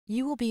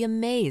You will be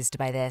amazed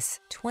by this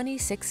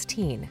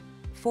 2016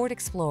 Ford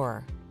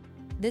Explorer.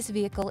 This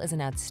vehicle is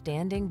an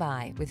outstanding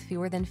buy with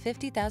fewer than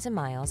 50,000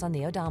 miles on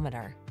the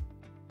odometer.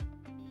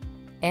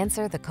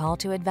 Answer the call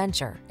to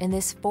adventure in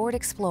this Ford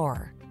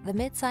Explorer, the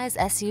midsize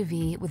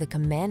SUV with a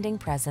commanding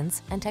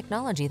presence and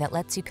technology that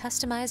lets you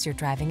customize your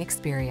driving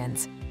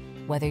experience.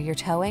 Whether you're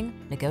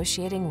towing,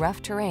 negotiating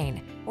rough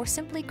terrain, or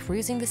simply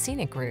cruising the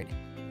scenic route,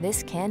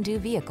 this can-do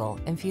vehicle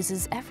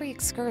infuses every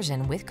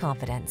excursion with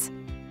confidence.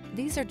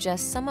 These are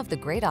just some of the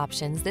great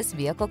options this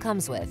vehicle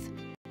comes with: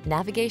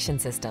 navigation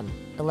system,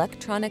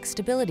 electronic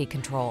stability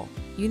control,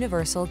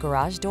 universal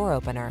garage door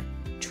opener,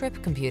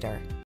 trip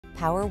computer,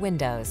 power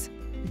windows,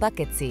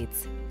 bucket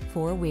seats,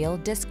 four-wheel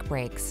disc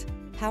brakes,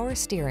 power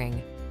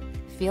steering.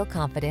 Feel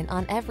confident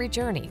on every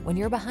journey when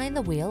you're behind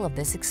the wheel of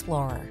this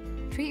Explorer.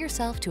 Treat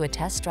yourself to a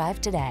test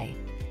drive today.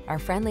 Our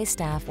friendly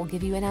staff will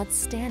give you an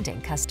outstanding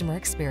customer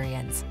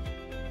experience.